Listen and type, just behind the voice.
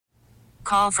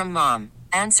call from mom.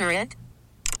 Answer it.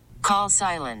 Call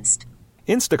silenced.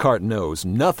 Instacart knows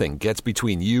nothing gets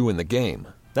between you and the game.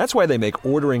 That's why they make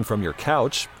ordering from your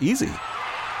couch easy.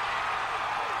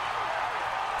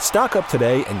 Stock up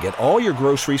today and get all your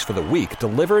groceries for the week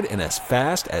delivered in as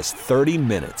fast as 30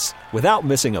 minutes without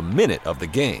missing a minute of the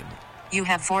game. You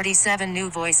have 47 new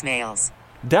voicemails.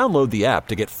 Download the app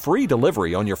to get free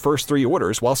delivery on your first 3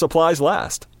 orders while supplies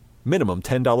last. Minimum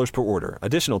 $10 per order.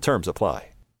 Additional terms apply.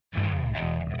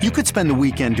 You could spend the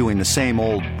weekend doing the same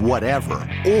old whatever,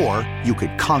 or you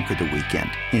could conquer the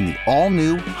weekend in the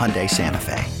all-new Hyundai Santa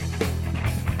Fe.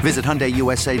 Visit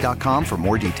HyundaiUSA.com for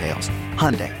more details.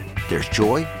 Hyundai, there's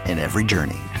joy in every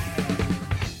journey.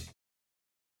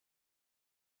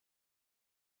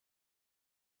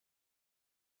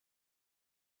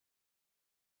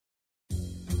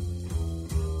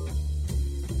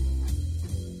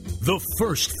 The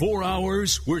first 4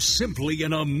 hours were simply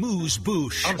an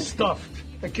amuse-bouche. I'm stuffed.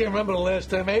 I can't remember the last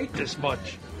time I ate this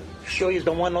much. Sure you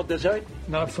don't want no dessert?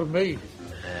 Not for me.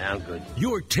 I'm good.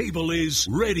 Your table is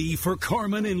ready for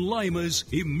Carmen and Lima's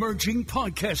emerging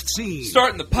podcast scene.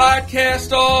 Starting the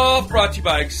podcast off, brought to you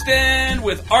by Extend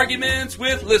with arguments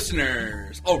with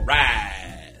listeners. All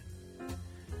right.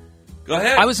 Go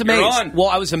ahead. I was amazed. You're on. Well,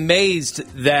 I was amazed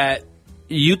that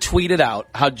you tweeted out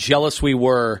how jealous we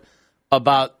were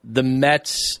about the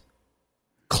Mets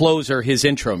closer, his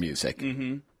intro music.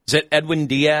 Mm-hmm. Is it Edwin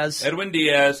Diaz? Edwin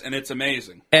Diaz, and it's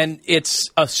amazing. And it's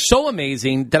so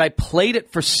amazing that I played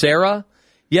it for Sarah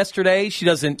yesterday. She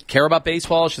doesn't care about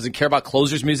baseball. She doesn't care about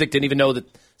closers' music. Didn't even know that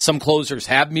some closers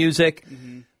have music.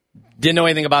 Mm-hmm. Didn't know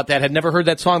anything about that. Had never heard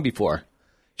that song before.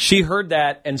 She heard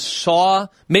that and saw,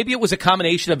 maybe it was a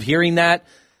combination of hearing that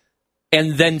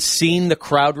and then seeing the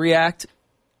crowd react.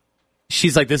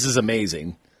 She's like, this is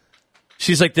amazing.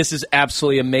 She's like, this is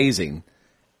absolutely amazing.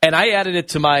 And I added it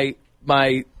to my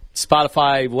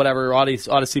Spotify, whatever,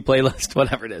 Odyssey playlist,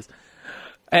 whatever it is.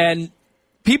 And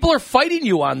people are fighting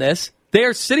you on this. They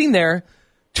are sitting there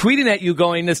tweeting at you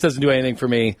going, this doesn't do anything for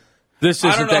me. This isn't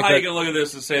I don't know that how good. you can look at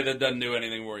this and say that doesn't do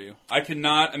anything for you. I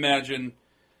cannot imagine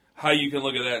how you can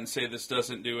look at that and say this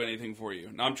doesn't do anything for you.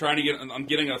 Now I'm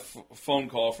getting a phone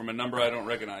call from a number I don't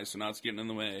recognize, so now it's getting in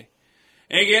the way.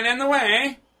 Ain't getting in the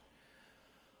way.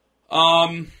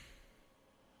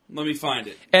 Let me find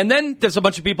it. And then there's a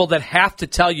bunch of people that have to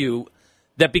tell you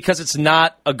that because it's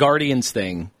not a Guardians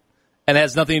thing and it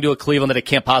has nothing to do with Cleveland, that it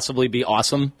can't possibly be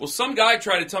awesome. Well, some guy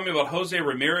tried to tell me about Jose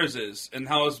Ramirez's and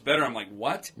how it's better. I'm like,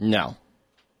 what? No.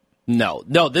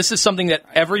 This is something that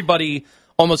everybody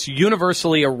almost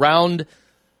universally around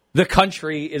the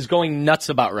country is going nuts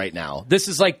about right now. This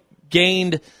is like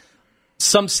gained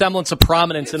some semblance of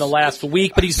prominence in the last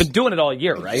week, but he's been doing it all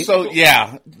year, right? So,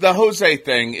 yeah, the Jose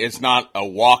thing is not a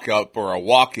walk-up or a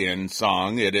walk-in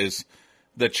song. It is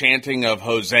the chanting of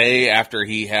Jose after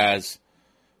he has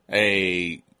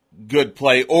a good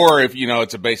play, or if,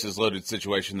 it's a bases-loaded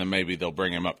situation, then maybe they'll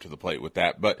bring him up to the plate with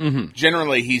that. But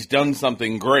generally, he's done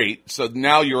something great, so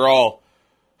now you're all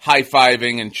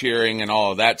high-fiving and cheering and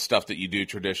all of that stuff that you do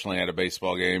traditionally at a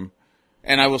baseball game.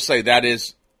 And I will say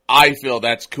I feel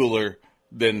that's cooler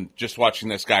than just watching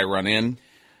this guy run in.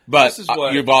 But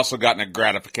you've also gotten a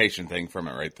gratification thing from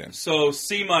it right then. So,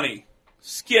 C-Money,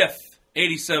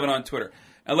 Skiff87 on Twitter.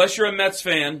 Unless you're a Mets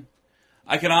fan,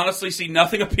 I can honestly see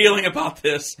nothing appealing about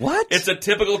this. What? It's a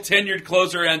typical tenured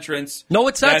closer entrance. No,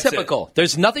 it's not typical.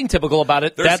 There's nothing typical about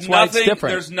it. That's why it's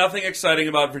different. There's nothing exciting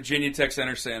about Virginia Tech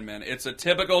Center Sandman. It's a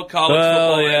typical college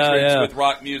football entrance with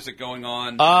rock music going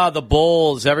on. The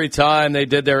Bulls. Every time they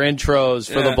did their intros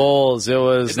for the Bulls, it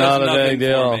was not a big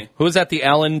deal. Who was that? The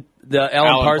Alan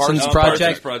Parsons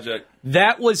Project?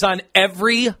 That was on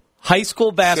every high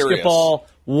school basketball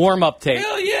warm-up tape.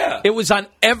 Hell yeah. It was on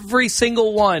every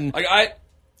single one. Like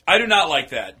I do not like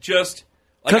that. Just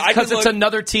because it's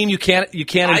another team, you can't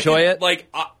enjoy it. Like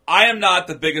I am not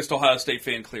the biggest Ohio State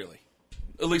fan. Clearly,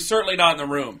 at least certainly not in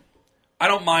the room. I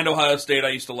don't mind Ohio State. I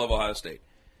used to love Ohio State,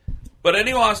 but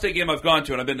any Ohio State game I've gone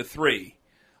to, and I've been to 3,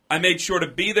 I made sure to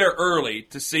be there early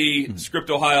to see Script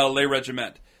Ohio Le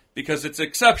Regiment because it's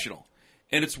exceptional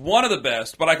and it's one of the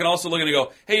best. But I can also look and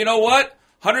go, hey, you know what?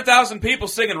 100,000 people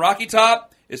singing Rocky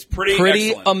Top is pretty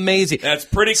excellent. Amazing. That's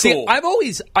pretty cool. See,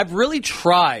 I've really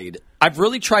tried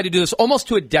to do this almost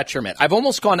to a detriment. I've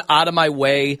almost gone out of my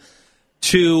way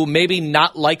to maybe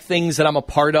not like things that I'm a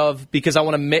part of because I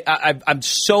want to. I'm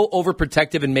so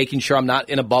overprotective in making sure I'm not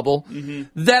in a bubble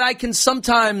that I can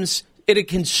sometimes it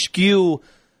can skew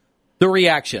the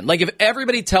reaction. Like if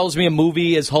everybody tells me a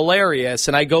movie is hilarious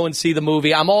and I go and see the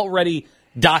movie, I'm already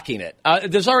docking it.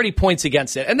 There's already points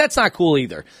against it, and that's not cool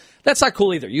either.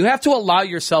 You have to allow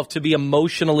yourself to be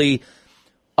emotionally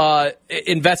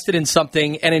invested in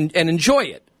something and enjoy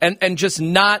it, and just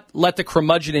not let the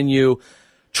curmudgeon in you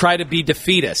try to be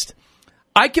defeatist.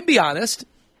 I can be honest.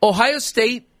 Ohio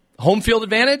State home field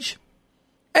advantage.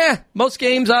 Most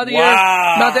games out of the year,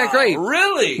 not that great.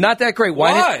 Really? Not that great.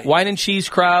 Why? Wine and cheese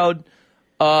crowd.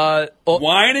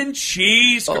 Wine and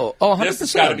cheese. 100%. This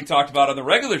has got to be talked about on the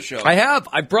regular show.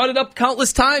 I brought it up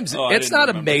countless times. It's not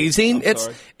amazing.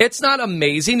 It's not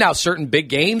amazing. Now, certain big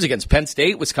games against Penn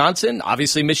State, Wisconsin,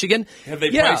 obviously Michigan. Have they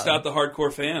priced out the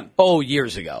hardcore fan? Oh,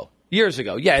 years ago.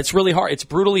 Yeah, it's really hard. It's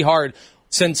brutally hard.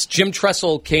 Since Jim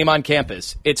Tressel came on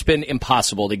campus, it's been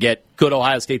impossible to get good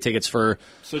Ohio State tickets for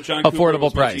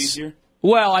affordable price.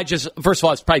 Well, first of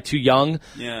all, it's probably too young.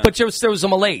 Yeah. But there was a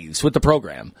malaise with the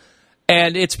program.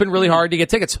 And it's been really hard to get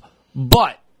tickets.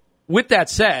 But with that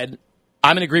said,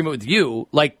 I'm in agreement with you.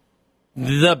 Like,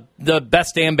 the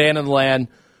best damn band in the land,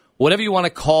 whatever you want to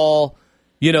call,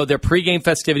 their pregame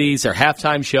festivities, their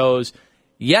halftime shows.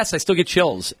 Yes, I still get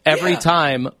chills every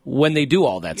time when they do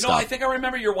all that stuff. I think I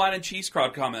remember your wine and cheese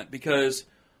crowd comment, because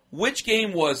which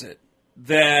game was it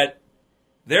that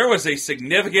there was a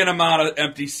significant amount of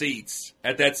empty seats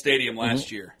at that stadium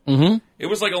last year? Mm-hmm. It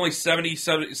was like only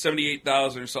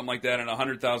 78,000 or something like that in a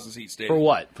 100,000 seat stadium. For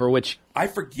what? For which? I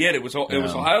forget. It was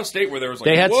Ohio State where there was like,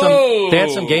 they had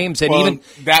some games, and even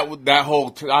that whole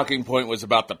talking point was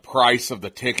about the price of the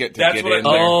ticket to get in there.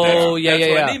 Oh, that's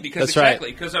what I mean, because that's exactly.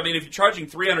 Right. Because, I mean, if you're charging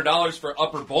 $300 for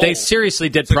upper bowl, they seriously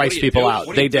did price people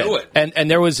out. They did. And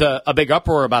there was a big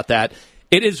uproar about that.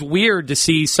 It is weird to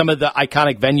see some of the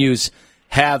iconic venues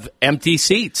have empty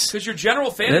seats. Because your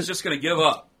general fan is just going to give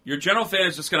up. Your general fan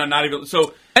is just going to not even...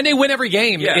 And they win every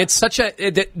game. Yeah. It's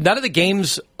none of the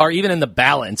games are even in the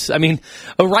balance. I mean,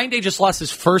 Ryan Day just lost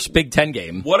his first Big Ten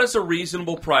game. What is a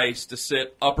reasonable price to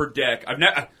sit upper deck?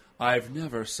 I've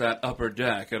never sat upper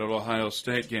deck at an Ohio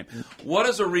State game. What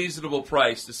is a reasonable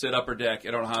price to sit upper deck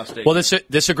at an Ohio State game? Well, this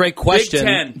is a great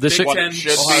question. Big Ten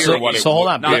should be or what so hold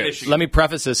on. Let me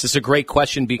preface this. This is a great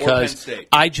question because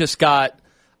I just got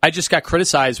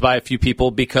criticized by a few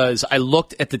people because I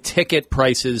looked at the ticket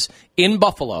prices in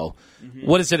Buffalo. Mm-hmm.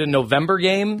 What is it, a November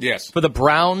game? Yes. For the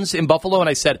Browns in Buffalo, and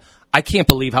I said, I can't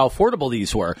believe how affordable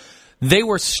these were. They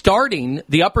were starting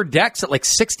the upper decks at like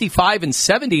 $65 and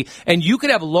 $70, and you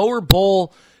could have lower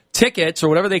bowl tickets or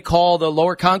whatever they call the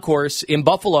lower concourse in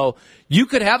Buffalo. You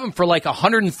could have them for like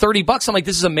 $130. I'm like,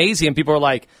 this is amazing. And people are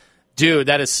like, dude,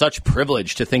 that is such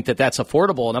privilege to think that that's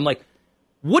affordable. And I'm like,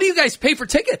 what do you guys pay for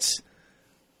tickets?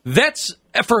 That's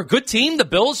for a good team. The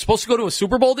Bills supposed to go to a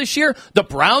Super Bowl this year. The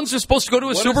Browns are supposed to go to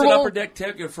a Super Bowl. What is an upper deck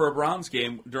ticket for a Browns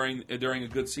game during a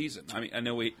good season? I mean, I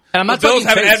know the Bills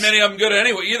haven't had many of them good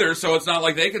anyway either, so it's not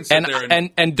like they can sit there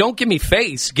and don't give me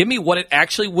face. Give me what it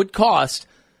actually would cost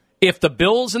if the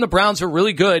Bills and the Browns are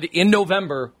really good in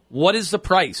November. What is the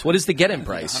price? What is the get-in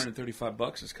price?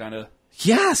 $135 is kind of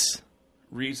In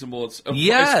reasonable.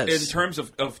 terms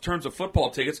of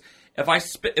football tickets. If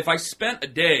I spent a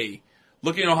day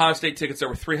looking at Ohio State tickets that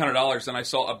were $300, and I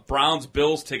saw a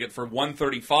Browns-Bills ticket for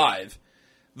 $135,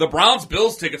 the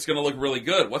Browns-Bills ticket's going to look really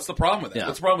good. What's the problem with that? Yeah.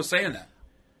 What's the problem with saying that?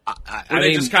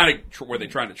 Were they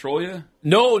trying to troll you?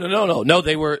 No.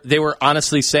 They were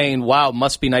honestly saying, "Wow,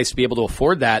 must be nice to be able to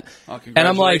afford that." And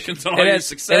I'm like,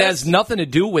 it has nothing to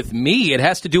do with me. It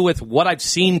has to do with what I've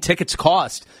seen tickets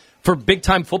cost for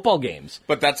big-time football games.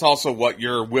 But that's also what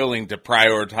you're willing to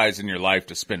prioritize in your life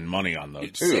to spend money on, though,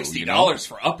 too. $60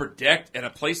 for upper deck at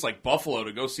a place like Buffalo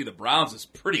to go see the Browns is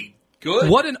pretty good.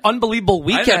 What an unbelievable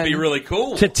weekend. That'd be really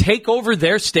cool. To take over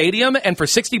their stadium, and for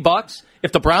 $60,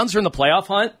 if the Browns are in the playoff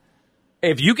hunt,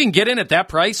 if you can get in at that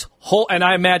price, and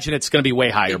I imagine it's going to be way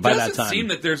higher by that time. It doesn't seem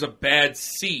that there's a bad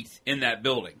seat in that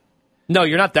building. No,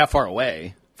 you're not that far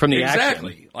away from the action.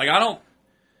 Exactly.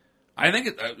 I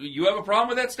think you have a problem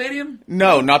with that stadium?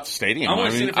 No, not the stadium. I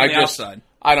want to see it from the outside.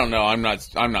 I don't know. I'm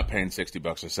not paying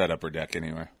 $60 to set upper deck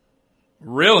anyway.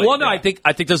 Really? Well, no, I think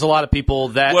there's a lot of people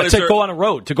that go on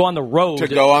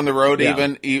the road,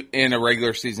 even in a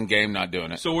regular season game, not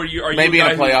doing it. So are you maybe in a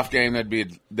playoff game that'd be a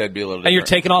little different. And you're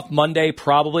taking off Monday,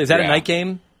 probably. Is that a night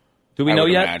game? Do we know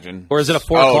yet? Imagine. Or is it a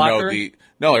 4 o'clock?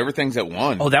 No, everything's at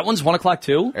 1. Oh, that one's 1 o'clock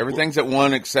too? Everything's at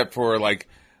 1 except for like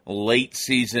late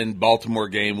season Baltimore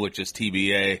game, which is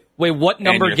TBA. Wait, what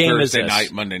number and your game Thursday is this?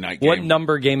 night, Monday night game. What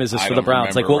number game is this for the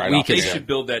Browns? Like what week is it? They should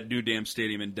build that new damn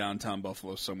stadium in downtown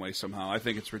Buffalo some way, somehow. I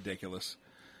think it's ridiculous.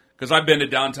 Because I've been to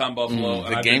downtown Buffalo.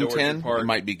 The game 10? It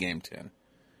might be game 10.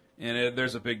 And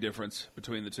there's a big difference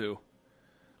between the two.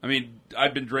 I mean,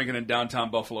 I've been drinking in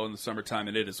downtown Buffalo in the summertime,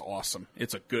 and it is awesome.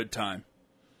 It's a good time.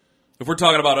 If we're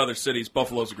talking about other cities,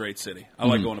 Buffalo's a great city. I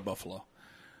like going to Buffalo.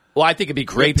 Well, I think it'd be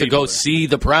great to go see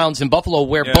the Browns in Buffalo,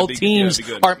 where both teams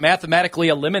aren't mathematically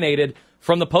eliminated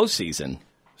from the postseason.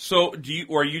 So,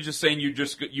 are you just saying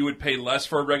you would pay less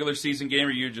for a regular season game, or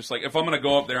you just like, if I'm going to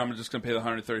go up there, I'm just going to pay the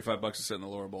 $135 to sit in the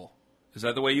lower bowl? Is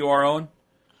that the way you are, Owen?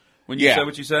 When you said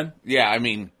what you said? Yeah, I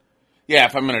mean,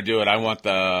 if I'm going to do it, I want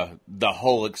the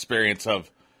whole experience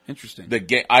of interesting.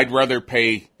 I'd rather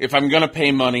pay, if I'm going to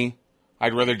pay money,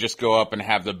 I'd rather just go up and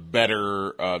have the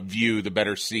better view, the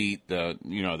better seat,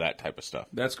 that type of stuff.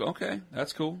 That's cool. Okay,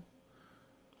 that's cool.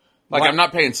 Like, I'm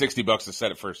not paying $60 to set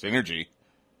at First Energy.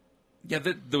 Yeah,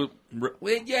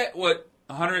 what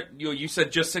 100? You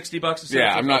said just $60 to set.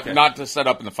 Yeah, I'm not to set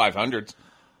up in the 500s.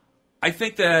 I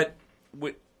think that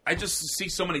I just see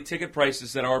so many ticket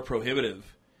prices that are prohibitive,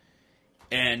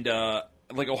 and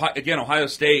Ohio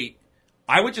State,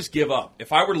 I would just give up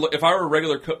if I were a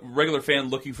regular fan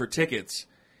looking for tickets,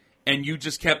 and you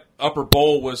just kept Upper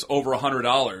Bowl was over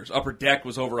 $100, Upper Deck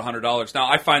was over $100. Now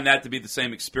I find that to be the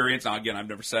same experience. Now again, I've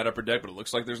never sat Upper Deck, but it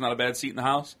looks like there's not a bad seat in the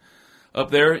house. Up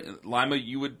there, Lima,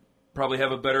 you would probably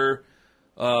have a better,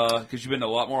 because you've been to a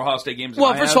lot more Ohio State games than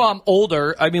I first have. of all, I'm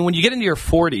older. I mean, when you get into your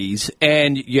 40s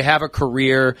and you have a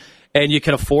career and you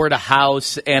can afford a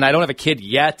house, and I don't have a kid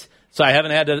yet, so I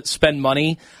haven't had to spend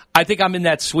money, I think I'm in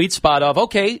that sweet spot of,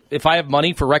 okay, if I have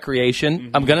money for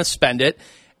recreation, I'm going to spend it.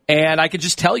 And I could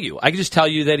just tell you.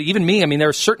 That even me, I mean, there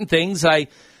are certain things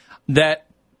that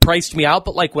priced me out,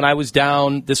 but like when I was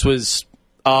down, this was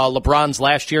LeBron's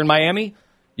last year in Miami.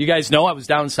 You guys know I was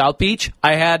down in South Beach.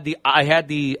 I had the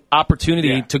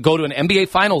opportunity to go to an NBA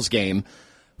Finals game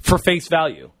for face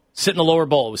value. Sit in the lower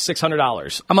bowl. It was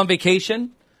 $600. I'm on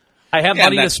vacation. I have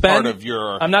money to spend.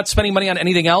 I'm not spending money on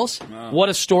anything else. What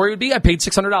a story would be. I paid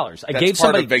 $600. I gave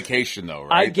somebody part of vacation, though,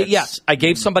 right? I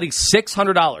gave somebody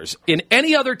 $600. In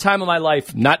any other time of my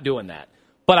life, not doing that.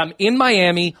 But I'm in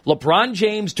Miami. LeBron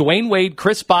James, Dwayne Wade,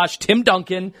 Chris Bosh, Tim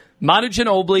Duncan, Manu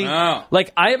Ginobili. Oh.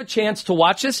 Like, I have a chance to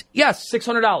watch this. Yes,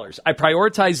 $600. I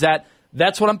prioritize that.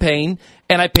 That's what I'm paying.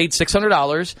 And I paid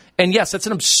 $600. And yes, that's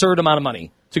an absurd amount of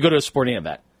money to go to a sporting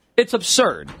event. It's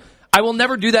absurd. I will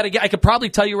never do that again. I could probably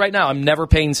tell you right now, I'm never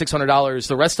paying $600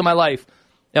 the rest of my life.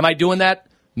 Am I doing that?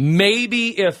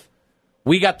 Maybe if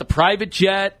we got the private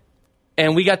jet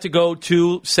and we got to go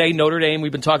to, say, Notre Dame.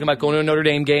 We've been talking about going to a Notre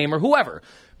Dame game or whoever.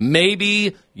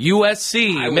 Maybe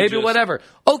USC, maybe whatever.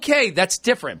 Okay, that's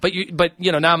different. But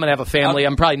now I'm going to have a family.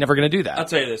 I'm probably never going to do that. I'll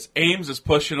tell you this. Ames is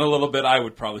pushing a little bit. I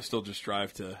would probably still just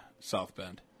drive to South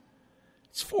Bend.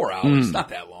 It's 4 hours. It's not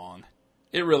that long.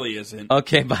 It really isn't.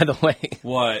 Okay, by the way.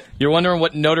 What? You're wondering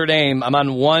what Notre Dame, I'm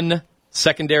on one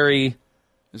secondary.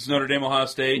 Is Notre Dame Ohio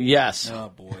State? Yes. Oh,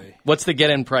 boy. What's the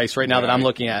get-in price right now that I'm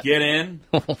looking at? Get in?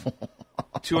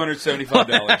 $275.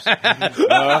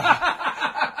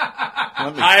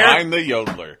 Let me find the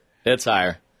yodeler. It's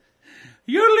higher.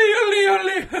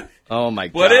 Yodely. Oh, my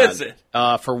God. What is it?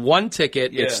 For one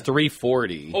ticket, it's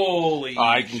 $340. Holy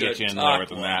I can get you in lower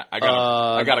than that. I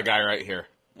got a guy right here.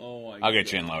 Oh my I'll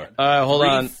get you in lower. Hold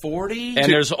on. $340?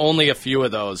 And there's only a few of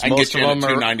those. I can Most get you of in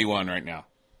them at are. $291 right now.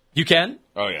 You can?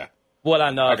 Oh, yeah. What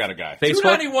on I got a guy.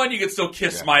 Facebook? $291, you can still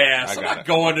kiss my ass. I'm not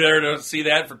going there to see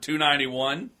that for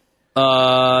 $291.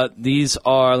 These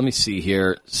are, let me see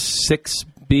here,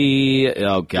 6B.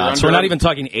 Oh, God. So we're not even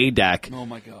talking A deck. Oh,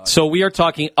 my God. So we are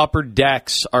talking upper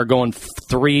decks are going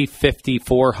 $350,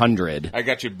 $400. I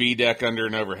got you B deck under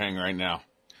an overhang right now.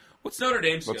 What's Notre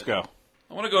Dame's? Let's go.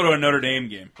 I want to go to a Notre Dame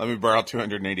game. Let me borrow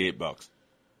 $288.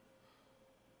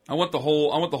 I want the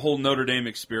whole Notre Dame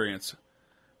experience.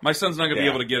 My son's not going to be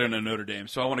able to get into Notre Dame,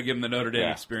 so I want to give him the Notre Dame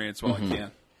experience while I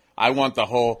can. I want the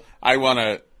whole. I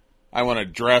want to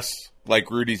dress like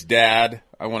Rudy's dad.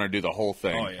 I want to do the whole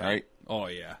thing. Right? Oh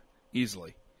yeah,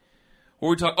 easily. What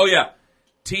were we talking? Oh yeah,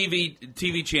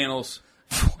 TV channels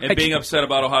and being upset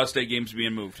about Ohio State games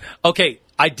being moved. Okay,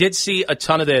 I did see a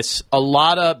ton of this. A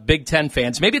lot of Big Ten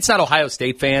fans. Maybe it's not Ohio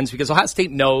State fans because Ohio State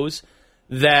knows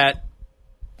that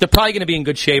they're probably going to be in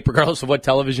good shape regardless of what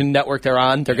television network they're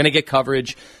on. They're going to get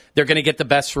coverage. They're going to get the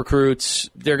best recruits.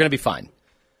 They're going to be fine.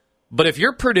 But if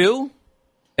you're Purdue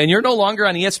and you're no longer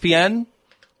on ESPN,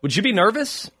 would you be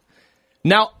nervous?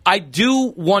 Now, I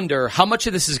do wonder how much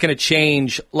of this is going to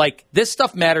change. Like, this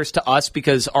stuff matters to us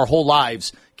because our whole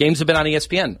lives, games have been on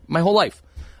ESPN my whole life.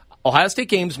 Ohio State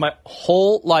games my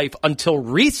whole life until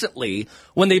recently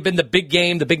when they've been the big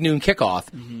game, the big noon kickoff,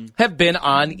 have been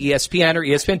on ESPN or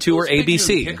ESPN2 or ABC.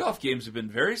 Big noon kickoff games have been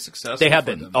very successful. They have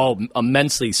been.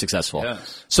 Immensely successful.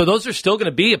 Yes. So those are still going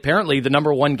to be apparently the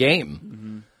number one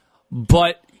game.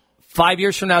 But 5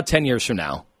 years from now, 10 years from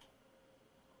now,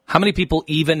 how many people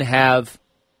even have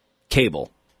cable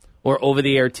or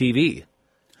over-the-air TV?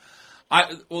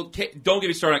 Don't get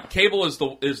me started. Cable is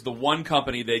the one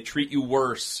company they treat you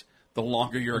worse the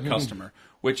longer you're a customer,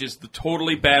 which is the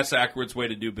totally bass-backwards way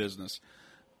to do business.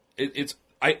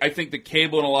 I think that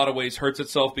cable in a lot of ways hurts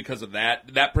itself because of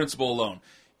that principle alone.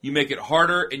 You make it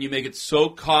harder and you make it so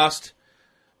cost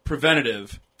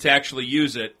preventative to actually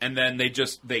use it, and then they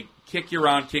kick you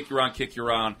around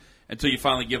until you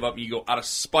finally give up and you go, out of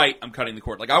spite, I'm cutting the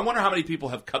cord. Like, I wonder how many people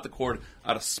have cut the cord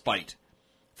out of spite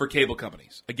for cable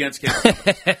companies, against cable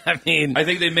companies. I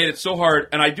think they made it so hard,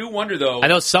 and I do wonder, though. I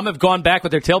know some have gone back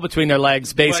with their tail between their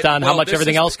legs based on how much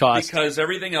everything else costs. Because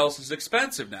everything else is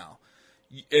expensive now.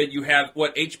 You have,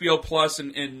 HBO Plus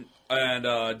and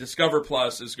Discovery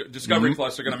Plus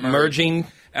are going to merge. Merging.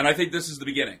 And I think this is the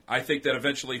beginning. I think that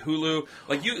eventually Hulu,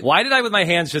 Why did I with my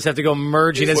hands just have to go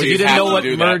merging as if you didn't know what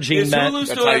merging meant?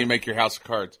 That's how you make your house of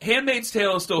cards. Handmaid's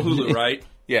Tale is still Hulu, right?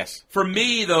 Yes. For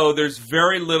me, though, there's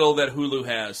very little that Hulu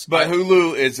has. But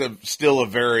Hulu is still a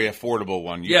very affordable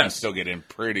one. You can still get in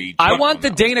pretty cheap. I want the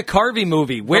Dana Carvey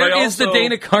movie. Where is the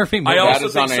Dana Carvey movie? That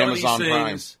is on Amazon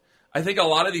Prime. I think a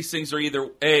lot of these things are either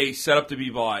A, set up to be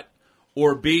bought,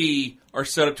 or B, are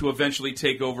set up to eventually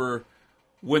take over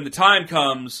when the time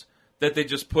comes that they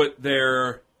just put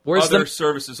their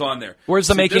services on there. Where's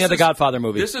the making of the Godfather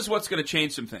movie? This is what's going to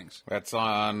change some things. That's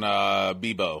on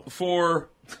Bebo. For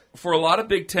a lot of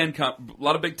Big Ten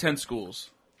schools,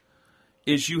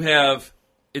 it's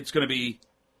going to be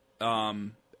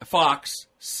Fox,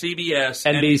 CBS,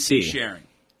 NBC sharing.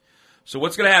 So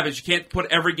what's going to happen is you can't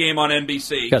put every game on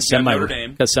NBC. Got to send my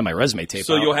resume tape.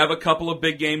 So out. you'll have a couple of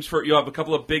big games you'll have a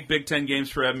couple of Big Ten games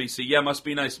for NBC. Yeah, it must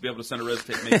be nice to be able to send a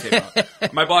resume tape out.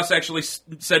 My boss actually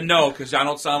said no because I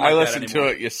don't sound like that anymore. I listened to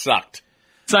it. You sucked.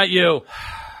 It's not you.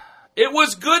 It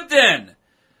was good then.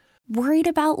 Worried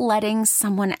about letting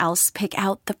someone else pick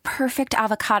out the perfect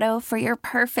avocado for your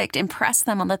perfect impress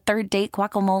them on the third date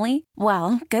guacamole?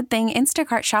 Well, good thing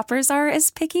Instacart shoppers are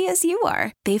as picky as you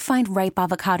are. They find ripe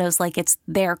avocados like it's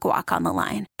their guac on the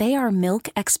line. They are milk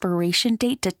expiration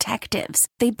date detectives.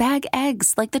 They bag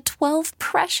eggs like the 12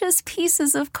 precious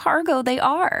pieces of cargo they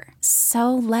are.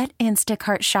 So let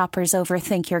Instacart shoppers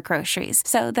overthink your groceries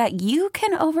so that you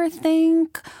can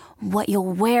overthink what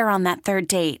you'll wear on that third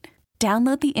date.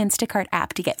 Download the Instacart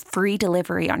app to get free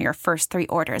delivery on your first 3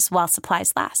 orders while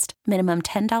supplies last. Minimum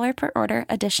 $10 per order.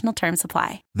 Additional terms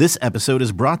apply. This episode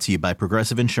is brought to you by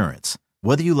Progressive Insurance.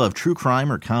 Whether you love true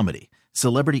crime or comedy,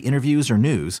 celebrity interviews or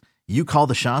news, you call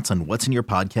the shots on what's in your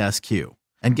podcast queue.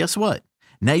 And guess what?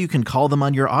 Now you can call them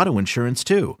on your auto insurance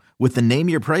too with the Name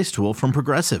Your Price tool from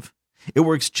Progressive. It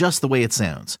works just the way it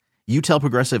sounds. You tell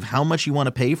Progressive how much you want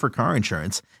to pay for car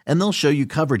insurance, and they'll show you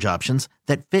coverage options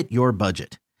that fit your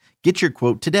budget. Get your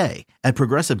quote today at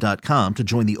Progressive.com to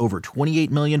join the over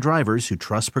 28 million drivers who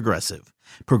trust Progressive.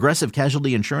 Progressive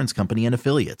Casualty Insurance Company and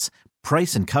Affiliates.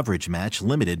 Price and coverage match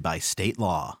limited by state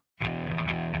law.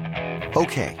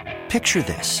 Okay, picture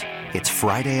this. It's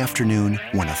Friday afternoon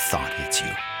when a thought hits you.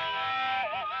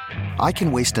 I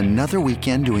can waste another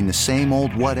weekend doing the same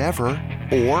old whatever,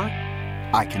 or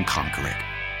I can conquer it.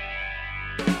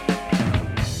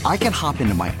 I can hop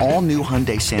into my all-new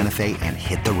Hyundai Santa Fe and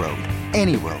hit the road.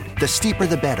 Any road. The steeper,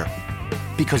 the better.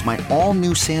 Because my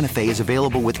all-new Santa Fe is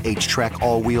available with H-Track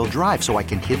all-wheel drive, so I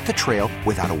can hit the trail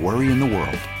without a worry in the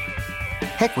world.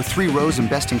 Heck, with 3 rows and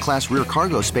best-in-class rear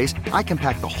cargo space, I can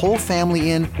pack the whole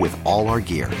family in with all our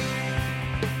gear.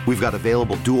 We've got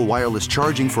available dual wireless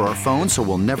charging for our phones, so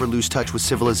we'll never lose touch with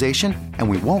civilization, and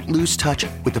we won't lose touch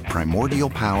with the primordial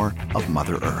power of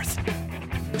Mother Earth.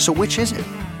 So which is it?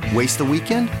 Waste the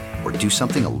weekend or do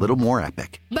something a little more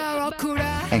epic?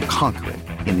 And conquer it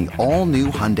in the all-new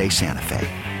Hyundai Santa Fe.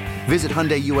 Visit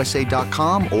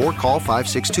HyundaiUSA.com or call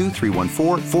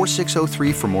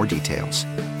 562-314-4603 for more details.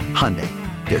 Hyundai,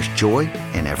 there's joy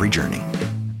in every journey.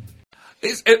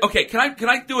 Okay, can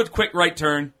I do a quick right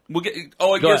turn? We'll get.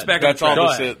 Oh, it gets back on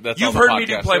track. You've heard me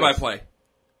do play-by-play.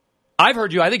 I've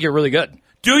heard you. I think you're really good.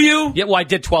 Do you? Yeah, well, I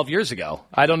did 12 years ago.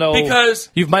 I don't know. Because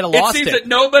you might have lost it. It seems that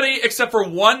nobody, except for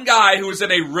one guy who was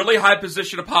in a really high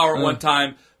position of power at one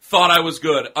time, thought I was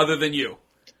good, other than you.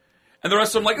 And the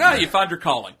rest of them like, you found your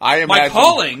calling. My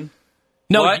calling?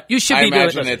 No, what? You should be doing it. I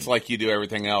imagine it's like you do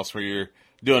everything else where you're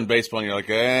doing baseball and you're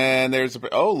like, and there's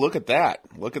look at that.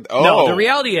 No, the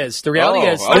reality is. he threw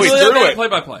it.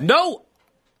 Play-by-play. No.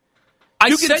 I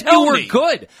said you were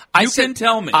good. You can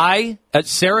tell me. I tell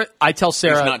Sarah.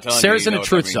 Sarah's in a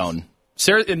truth zone.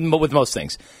 Sarah, with most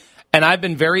things. And I've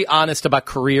been very honest about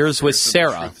careers with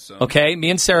Sarah. Okay?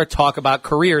 Me and Sarah talk about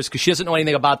careers because she doesn't know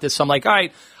anything about this. So I'm like, all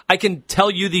right, I can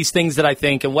tell you these things that I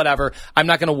think and whatever. I'm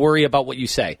not going to worry about what you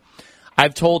say.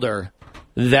 I've told her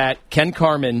that Ken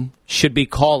Carman should be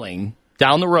calling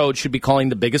down the road should be calling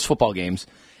the biggest football games.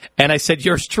 And I said,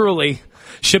 yours truly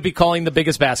should be calling the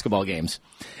biggest basketball games.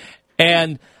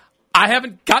 And I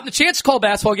haven't gotten a chance to call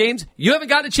basketball games. You haven't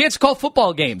gotten a chance to call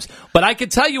football games. But I can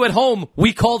tell you at home,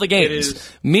 we call the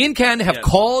games. Me and Ken have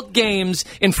called games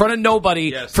in front of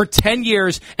nobody for 10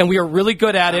 years, and we are really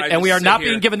good at it, and we are not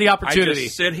being given the opportunity. I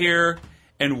just sit here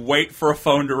and wait for a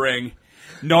phone to ring,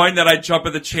 knowing that I jump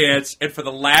at the chance, and for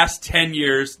the last 10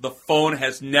 years, the phone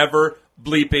has never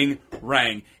bleeping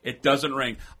rang. It doesn't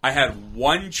ring. I had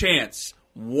one chance,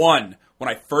 when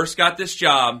I first got this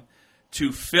job,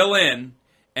 to fill in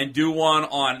and do one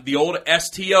on the old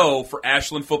STO for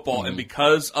Ashland football. And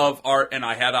because of and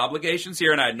I had obligations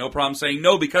here, and I had no problem saying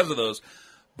no because of those,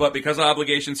 but because of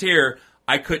obligations here,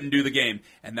 I couldn't do the game.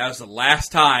 And that was the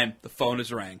last time the phone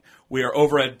has rang. We are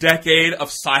over a decade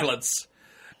of silence,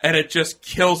 and it just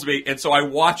kills me. And so I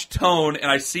watch Tone,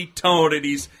 and I see Tone,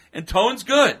 and Tone's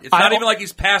good. It's not even like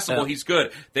he's passable. He's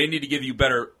good. They need to give you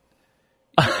better.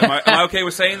 Am I okay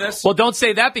with saying this? Well, don't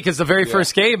say that, because the very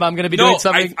first game I'm going to be doing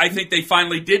something. I think they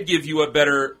finally did give you a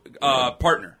better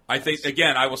partner. I think,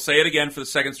 again, I will say it again for the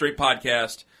second straight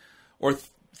podcast,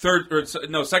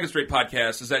 second straight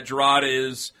podcast, is that Gerard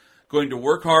is going to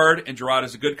work hard, and Gerard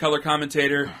is a good color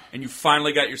commentator, and you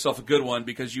finally got yourself a good one,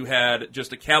 because you had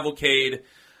just a cavalcade.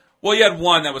 Well, you had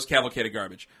one that was cavalcade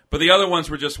garbage, but the other ones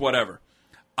were just whatever.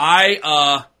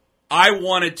 I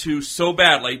wanted to so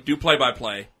badly do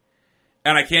play-by-play,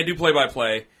 and I can't do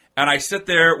play-by-play, and I sit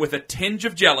there with a tinge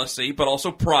of jealousy, but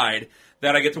also pride,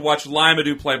 that I get to watch Lima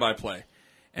do play-by-play,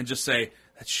 and just say,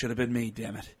 that should have been me,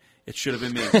 damn it. It should have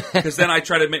been me. Because then I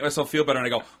try to make myself feel better, and I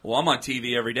go, well, I'm on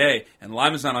TV every day, and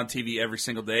Lima's not on TV every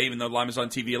single day, even though Lima's on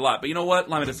TV a lot. But you know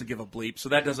what? Lima doesn't give a bleep, so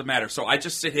that doesn't matter. So I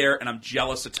just sit here, and I'm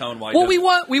jealous of Tone while he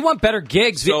does we want better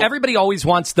gigs. So, everybody always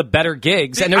wants the better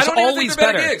gigs, and there's always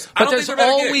better. But there's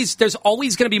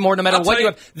always going to be more, no matter what you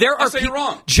have. I'll say you're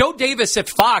wrong. Joe Davis at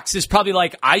Fox is probably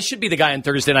like, I should be the guy on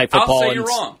Thursday Night Football.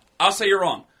 I'll say you're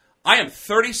wrong. I am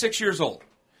 36 years old.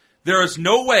 There is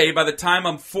no way by the time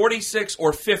I'm 46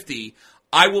 or 50,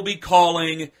 I will be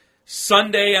calling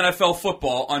Sunday NFL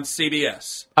football on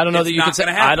CBS. I don't know that you can say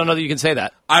that. I don't know that you can say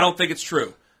that. I don't think it's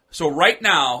true. So right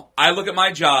now, I look at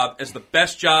my job as the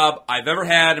best job I've ever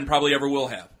had and probably ever will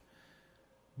have.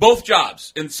 Both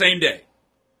jobs in the same day.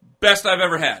 Best I've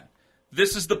ever had.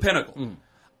 This is the pinnacle.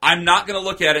 I'm not going to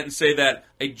look at it and say that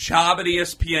a job at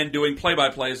ESPN doing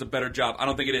play-by-play is a better job. I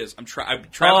don't think it is. I'm traveling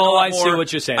a lot more. I see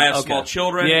what you're saying. I have small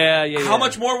children. Yeah. How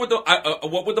much more would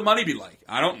what would the money be like?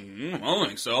 I don't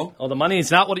think so. Well, the money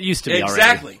is not what it used to be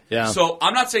exactly. Already. Yeah. So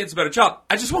I'm not saying it's a better job.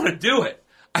 I just want to do it.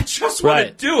 I just want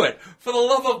to do it. For the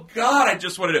love of God, I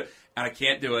just want to do it. And I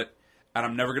can't do it. And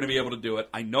I'm never going to be able to do it.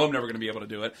 I know I'm never going to be able to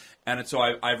do it. And so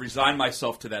I've resigned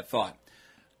myself to that thought.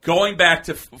 Going back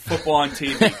to football on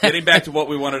TV, getting back to what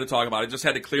we wanted to talk about, I just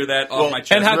had to clear that off my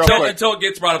chest until it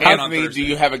gets brought up again on Thursday. Do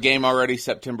you have a game already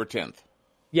September 10th?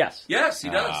 Yes. Yes, he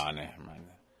does. Oh, never mind.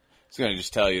 I was going to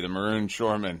just tell you, the Maroon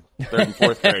Shoreman, 3rd and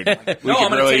 4th grade.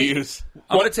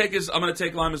 I'm going to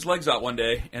take Lima's legs out one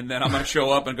day, and then I'm going to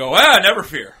show up and go, never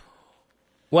fear.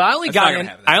 Well, I only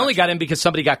got in because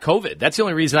somebody got COVID. That's the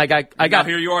only reason I got. Now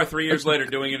here you are 3 years later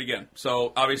doing it again.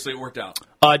 So obviously it worked out.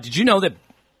 Did you know that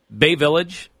Bay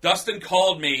Village? Dustin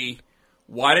called me.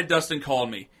 Why did Dustin call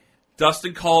me?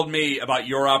 Dustin called me about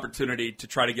your opportunity to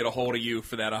try to get a hold of you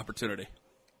for that opportunity.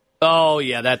 Oh,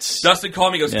 yeah, that's... Dustin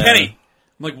called me, he goes, Kenny.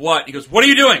 I'm like, what? He goes, what are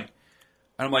you doing? And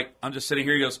I'm like, I'm just sitting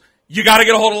here. He goes, you got to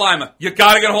get a hold of Lima. You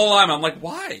got to get a hold of Lima. I'm like,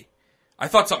 why? I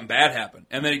thought something bad happened.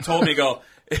 And then he told me,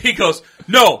 he goes,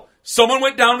 no, someone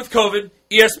went down with COVID.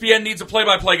 ESPN needs a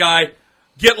play-by-play guy.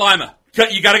 Get Lima.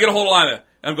 You got to get a hold of Lima.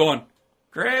 And I'm going,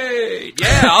 great.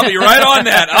 Yeah, I'll be right on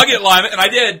that. I'll get Lima. And I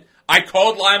did. I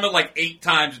called Lima like 8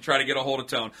 times to try to get a hold of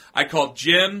Tone. I called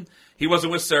Jim. He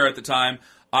wasn't with Sarah at the time.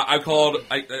 I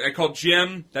called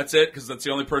Jim. That's it, because that's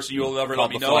the only person you will ever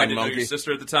let me know. I didn't know your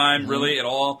sister at the time, really, at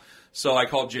all. So I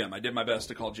called Jim. I did my best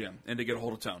to call Jim and to get a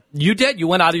hold of Tone. You did? You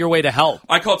went out of your way to help.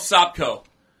 I called Sopco.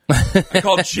 I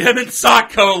called Jim and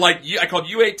Sopco. I called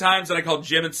you 8 times, and I called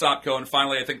Jim and Sopco, and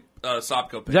finally I think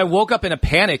Sopco picked I woke up in a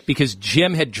panic because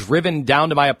Jim had driven down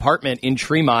to my apartment in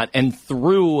Tremont and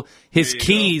threw his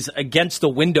keys against the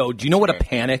window. Do you know what a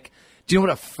panic? Do you know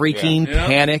what a freaking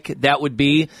panic that would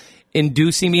be?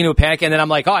 Inducing me into a panic, and then I'm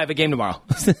like, I have a game tomorrow.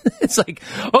 It's like,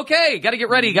 okay, got to get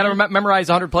ready. Got to memorize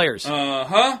 100 players.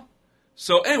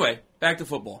 So anyway, back to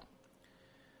football.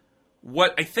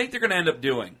 What I think they're going to end up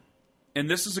doing, and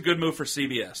this is a good move for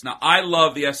CBS. Now, I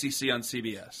love the SEC on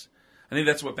CBS. I think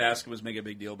that's what basketball was making a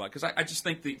big deal about, because I just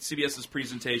think the CBS's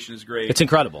presentation is great. It's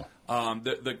incredible.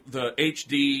 The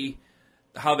HD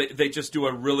how they just do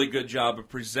a really good job of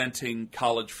presenting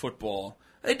college football.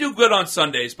 They do good on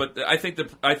Sundays, but I think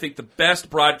the best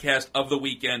broadcast of the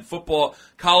weekend, football,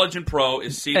 college and pro,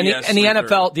 is CBS. And the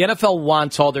NFL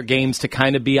wants all their games to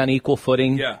kind of be on equal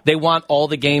footing. Yeah. They want all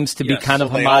the games to be kind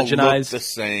of they all homogenized. look the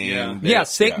same. Yeah,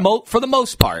 for the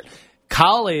most part.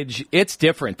 College, it's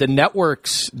different. The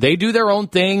networks, they do their own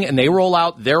thing, and they roll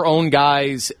out their own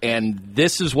guys, and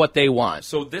this is what they want.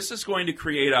 So this is going to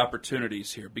create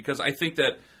opportunities here, because I think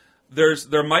that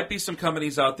there might be some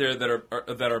companies out there that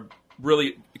are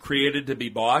really created to be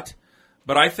bought,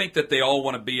 but I think that they all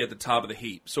want to be at the top of the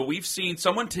heap. So we've seen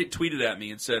someone tweeted at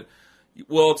me and said,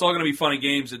 well, it's all going to be fun and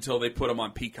games until they put them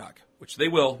on Peacock, which they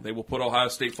will. They will put Ohio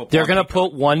State football They're on going to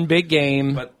Peacock. put one big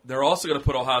game. But they're also going to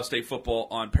put Ohio State football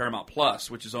on Paramount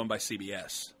Plus, which is owned by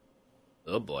CBS.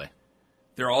 Oh, boy.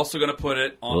 They're also going to put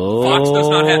it on Fox. Does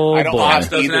not have. Fox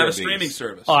doesn't have a streaming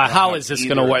service. Oh, how is this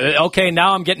going to work? Okay,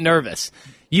 now I'm getting nervous.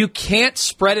 You can't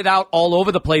spread it out all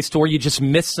over the place to where you just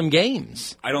miss some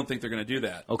games. I don't think they're going to do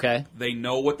that. Okay. They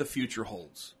know what the future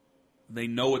holds.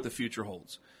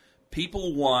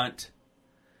 People want,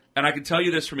 and I can tell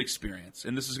you this from experience,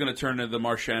 and this is going to turn into the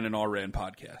Marchand and Allred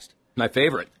podcast. My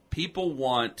favorite. People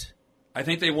want, I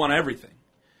think they want everything.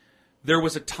 There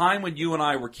was a time when you and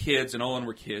I were kids and Olin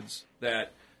were kids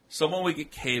that someone would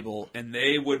get cable and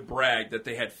they would brag that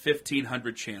they had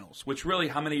 1,500 channels, which really,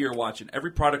 how many you're watching?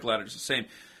 Every product ladder is the same.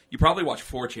 You probably watch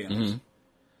 4 channels. Mm-hmm.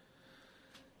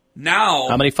 Now,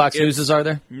 how many Fox Newses are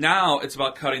there? Now it's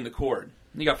about cutting the cord.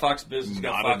 You got Fox Business, you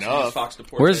got Fox News, Fox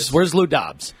Deportes. Where's Lou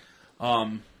Dobbs?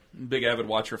 Big avid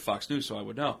watcher of Fox News, so I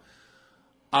would know.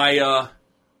 I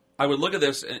would look at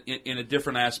this in a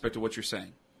different aspect of what you're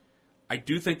saying. I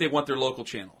do think they want their local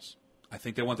channels. I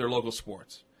think they want their local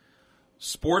sports.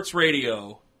 Sports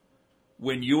radio,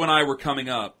 when you and I were coming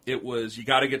up, it was you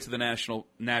got to get to the national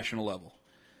level.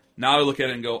 Now I look at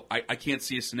it and go, I can't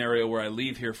see a scenario where I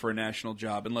leave here for a national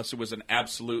job unless it was an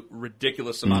absolute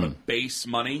ridiculous amount of base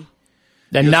money.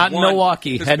 And not in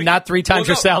Milwaukee, and not 3 times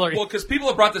your salary. Well, because people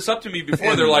have brought this up to me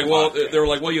before. They're like,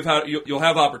 well, you'll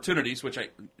have opportunities, which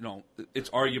it's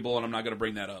arguable, and I'm not going to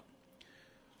bring that up.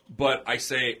 But I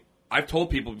say, I've told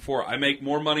people before, I make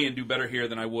more money and do better here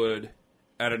than I would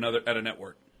at a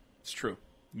network. It's true.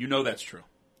 You know that's true.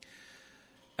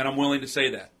 And I'm willing to say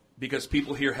that because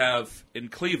people here have, in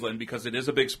Cleveland, because it is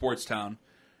a big sports town,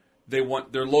 they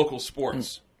want their local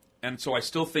sports. And so I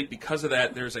still think because of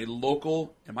that, there's a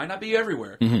local, it might not be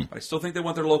everywhere, but I still think they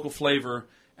want their local flavor.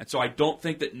 And so I don't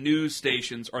think that news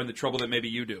stations are in the trouble that maybe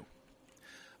you do.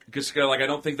 Because I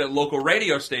don't think that local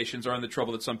radio stations are in the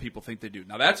trouble that some people think they do.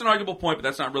 Now, that's an arguable point, but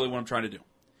that's not really what I'm trying to do.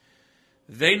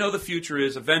 They know the future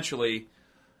is eventually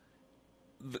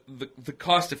the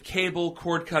cost of cable,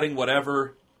 cord cutting,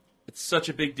 whatever. It's such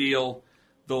a big deal.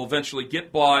 They'll eventually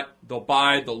get bought. They'll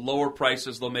buy. They'll lower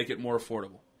prices. They'll make it more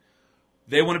affordable.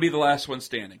 They want to be the last one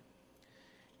standing.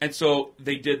 And so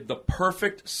they did the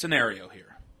perfect scenario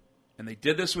here. And they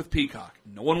did this with Peacock.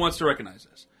 No one wants to recognize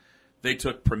this. They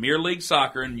took Premier League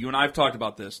soccer, and you and I have talked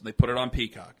about this, and they put it on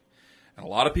Peacock. And a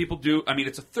lot of people do. I mean,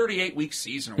 it's a 38-week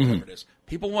season or whatever it is.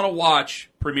 People want to watch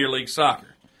Premier League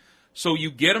soccer. So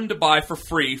you get them to buy for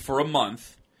free for a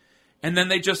month, and then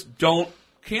they just don't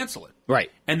cancel it. Right.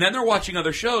 And then they're watching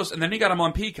other shows, and then you got them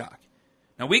on Peacock.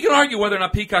 Now, we can argue whether or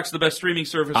not Peacock's the best streaming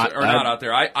service or not out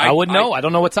there. I wouldn't know. I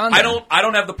don't know what's on there. I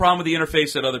don't have the problem with the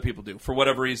interface that other people do. For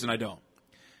whatever reason, I don't.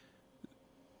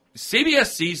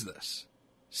 CBS sees this.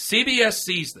 CBS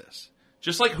sees this.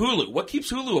 Just like Hulu. What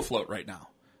keeps Hulu afloat right now?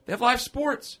 They have live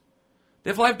sports. They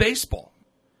have live baseball.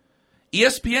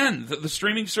 ESPN, the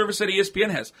streaming service that ESPN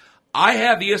has. I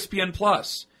have ESPN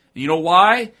Plus. And you know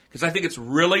why? Because I think it's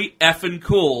really effing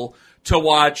cool to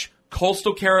watch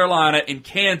Coastal Carolina and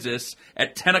Kansas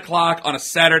at 10 o'clock on a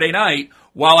Saturday night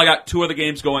while I got 2 other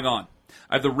games going on.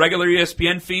 I have the regular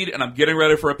ESPN feed, and I'm getting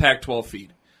ready for a Pac-12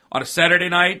 feed. On a Saturday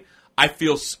night, I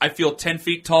feel 10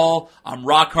 feet tall. I'm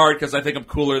rock hard because I think I'm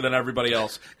cooler than everybody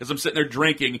else because I'm sitting there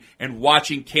drinking and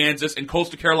watching Kansas, and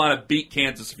Coastal Carolina beat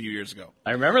Kansas a few years ago.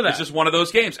 I remember that. It's just one of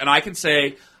those games. And I can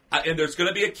say, and there's going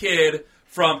to be a kid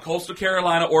from Coastal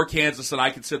Carolina or Kansas, and I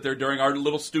can sit there during our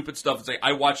little stupid stuff and say,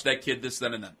 I watched that kid this,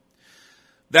 then, and then.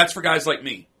 That's for guys like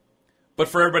me. But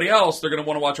for everybody else, they're going to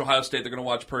want to watch Ohio State. They're going to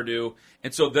watch Purdue.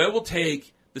 And so they will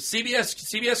take the CBS.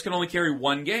 CBS can only carry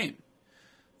one game.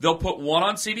 They'll put one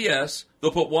on CBS.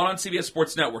 They'll put one on CBS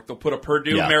Sports Network. They'll put a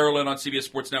Purdue, Maryland on CBS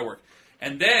Sports Network.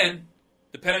 And then,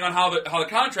 depending on how the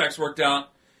contracts worked out,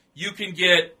 you can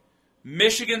get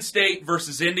Michigan State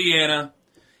versus Indiana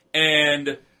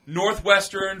and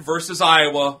Northwestern versus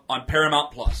Iowa on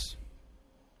Paramount Plus.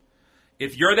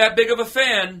 If you're that big of a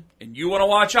fan and you want to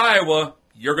watch Iowa,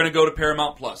 you're going to go to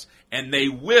Paramount Plus. And they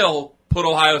will put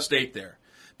Ohio State there.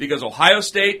 Because Ohio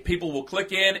State, people will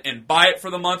click in and buy it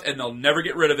for the month, and they'll never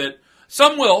get rid of it.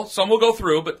 Some will go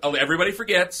through, but everybody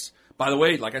forgets. By the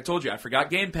way, like I told you, I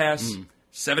forgot Game Pass.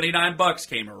 $79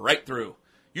 came right through.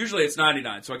 Usually it's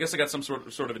 $99, so I guess I got some sort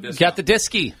of a discount. Got the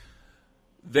disky.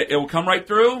 It will come right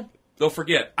through. They'll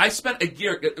forget. I spent a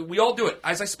year, we all do it,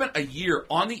 I spent a year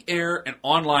on the air and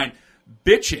online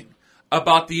bitching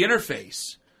about the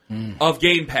interface of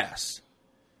Game Pass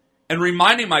and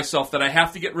reminding myself that I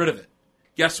have to get rid of it.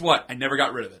 Guess what? I never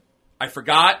got rid of it. I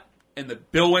forgot, and the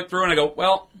bill went through, and I go,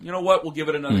 well, you know what? We'll give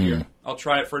it another year. I'll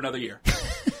try it for another year.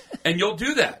 And you'll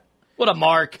do that. What a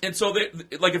mark. And so,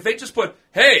 if they just put,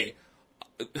 hey,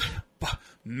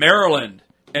 Maryland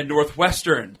and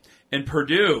Northwestern and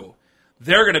Purdue,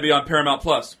 they're going to be on Paramount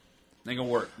Plus. Ain't going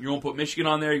to work. You're going to put Michigan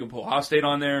on there. You're going to put Ohio State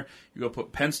on there. You're going to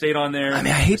put Penn State on there. I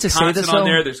mean, I hate to say this, though. on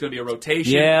there. There's going to be a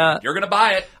rotation. Yeah. You're going to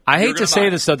buy it. I hate to say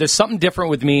this, though. There's something different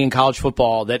with me in college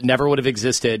football that never would have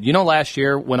existed. You know, last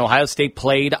year when Ohio State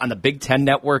played on the Big Ten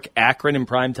Network, Akron in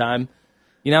prime time,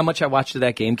 you know how much I watched of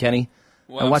that game, Kenny?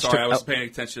 Well, I wasn't paying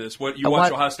attention to this. What, you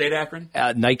watched Ohio State Akron?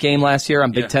 Night game last year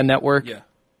on Big Ten Network? Yeah.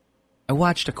 I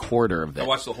watched a quarter of that. I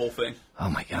watched the whole thing. Oh,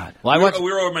 my God. Well,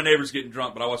 we were over my neighbors getting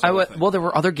drunk, but I watched the whole thing. Well, there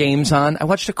were other games on. I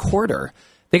watched a quarter.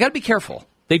 They got to be careful.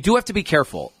 They do have to be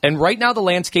careful. And right now the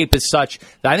landscape is such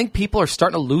that I think people are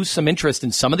starting to lose some interest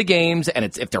in some of the games, and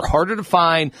if they're harder to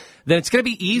find, then it's going to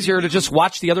be easier to just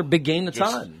watch the other big game that's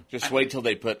on. Just wait till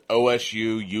they put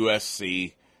OSU,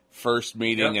 USC, first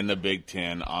meeting in the Big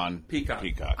Ten on Peacock.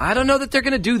 I don't know that they're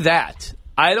going to do that.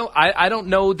 I don't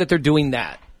know that they're doing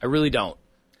that. I really don't.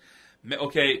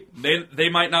 Okay, they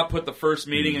might not put the first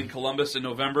meeting in Columbus in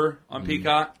November on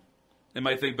Peacock. They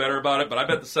might think better about it, but I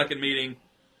bet the second meeting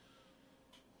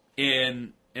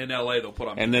in LA they'll put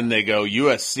on. And then they go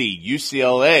USC,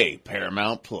 UCLA,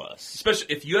 Paramount Plus.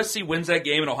 Especially if USC wins that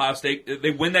game in Ohio State,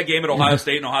 they win that game at Ohio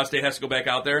State, and Ohio State has to go back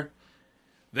out there.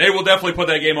 They will definitely put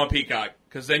that game on Peacock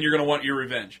because then you're going to want your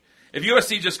revenge. If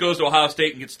USC just goes to Ohio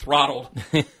State and gets throttled,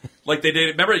 like they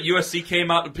did. Remember USC came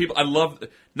out and people. I love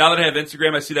now that I have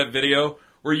Instagram. I see that video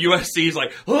where USC is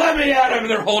like, "Let me at him," and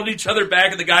they're holding each other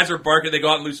back, and the guys are barking. They go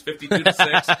out and lose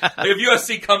 52-6. Like if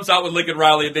USC comes out with Lincoln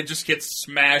Riley and they just get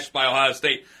smashed by Ohio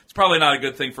State, it's probably not a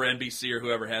good thing for NBC or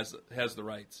whoever has the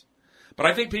rights. But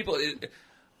I think people.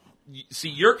 See,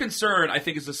 your concern, I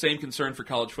think, is the same concern for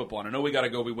college football. And I know we got to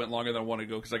go. We went longer than I wanted to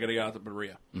go because I got to get out to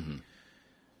Berea. Mm-hmm.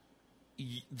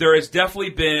 There has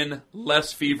definitely been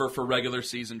less fever for regular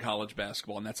season college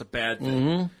basketball, and that's a bad thing.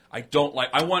 Mm-hmm. I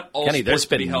want all sports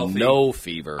to be healthy. No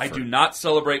fever. I do not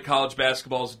celebrate college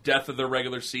basketball's death of their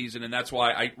regular season, and that's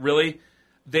why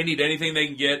they need anything they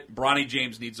can get. Bronny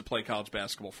James needs to play college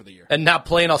basketball for the year. And not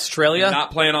play in Australia?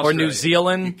 Or New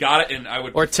Zealand? You got it, and I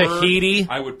would Tahiti?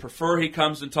 I would prefer he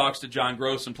comes and talks to John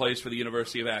Gross and plays for the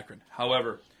University of Akron.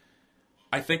 However,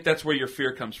 I think that's where your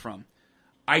fear comes from.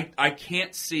 I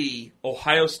can't see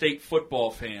Ohio State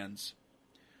football fans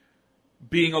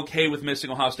being okay with missing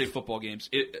Ohio State football games.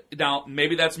 Now,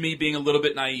 maybe that's me being a little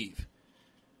bit naive.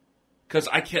 Because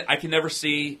I can never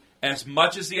see, as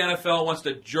much as the NFL wants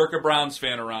to jerk a Browns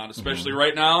fan around, especially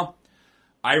right now,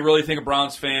 I really think a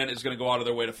Browns fan is going to go out of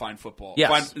their way to find football.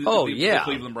 Yes. The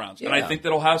Cleveland Browns. Yeah. And I think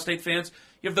that Ohio State fans,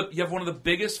 you have one of the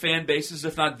biggest fan bases,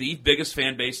 if not the biggest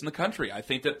fan base in the country. I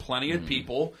think that plenty of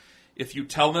people, if you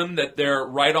tell them that they're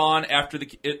right on after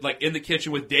in the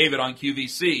kitchen with David on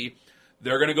QVC,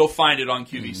 they're going to go find it on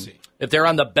QVC. If they're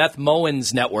on the Beth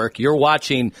Mowins network, you're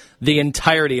watching the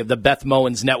entirety of the Beth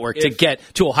Mowins network to get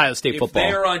to Ohio State football. If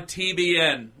they are on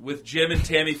TBN with Jim and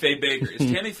Tammy Faye Baker,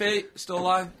 is Tammy Faye still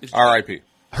alive? R.I.P.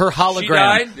 Her hologram. She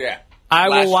died? Yeah. I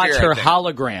will watch her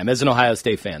hologram as an Ohio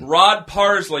State fan. Rod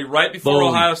Parsley right before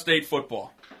Ohio State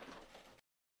football.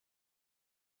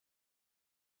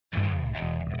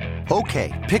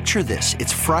 Okay, picture this.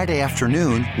 It's Friday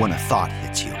afternoon when a thought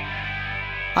hits you.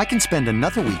 I can spend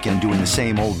another weekend doing the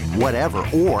same old whatever,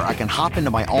 or I can hop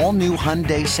into my all-new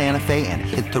Hyundai Santa Fe and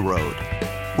hit the road.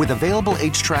 With available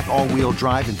H-Track all-wheel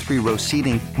drive and 3-row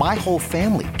seating, my whole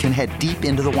family can head deep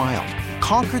into the wild.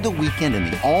 Conquer the weekend in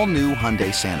the all-new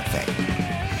Hyundai Santa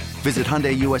Fe. Visit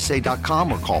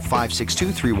HyundaiUSA.com or call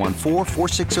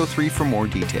 562-314-4603 for more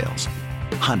details.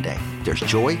 Hyundai, there's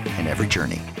joy in every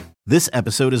journey. This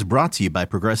episode is brought to you by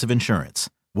Progressive Insurance.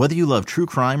 Whether you love true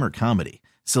crime or comedy,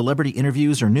 celebrity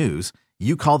interviews or news,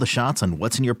 you call the shots on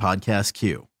what's in your podcast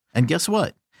queue. And guess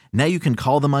what? Now you can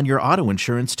call them on your auto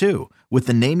insurance too with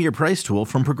the Name Your Price tool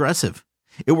from Progressive.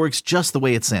 It works just the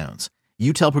way it sounds.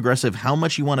 You tell Progressive how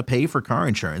much you want to pay for car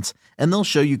insurance, and they'll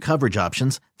show you coverage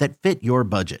options that fit your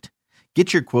budget.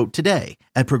 Get your quote today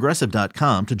at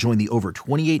Progressive.com to join the over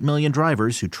 28 million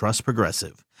drivers who trust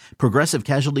Progressive. Progressive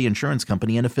Casualty Insurance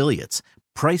Company and Affiliates.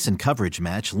 Price and coverage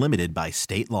match limited by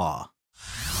state law.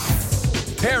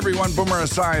 Hey everyone, Boomer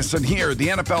Esiason here. The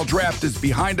NFL Draft is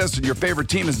behind us and your favorite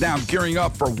team is now gearing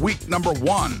up for week number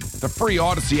 1. The free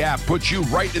Odyssey app puts you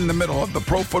right in the middle of the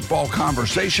pro football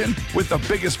conversation with the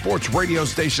biggest sports radio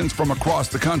stations from across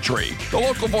the country. The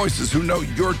local voices who know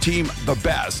your team the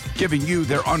best, giving you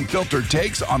their unfiltered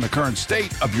takes on the current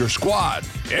state of your squad.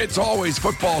 It's always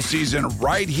football season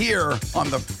right here on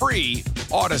the free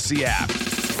Odyssey app.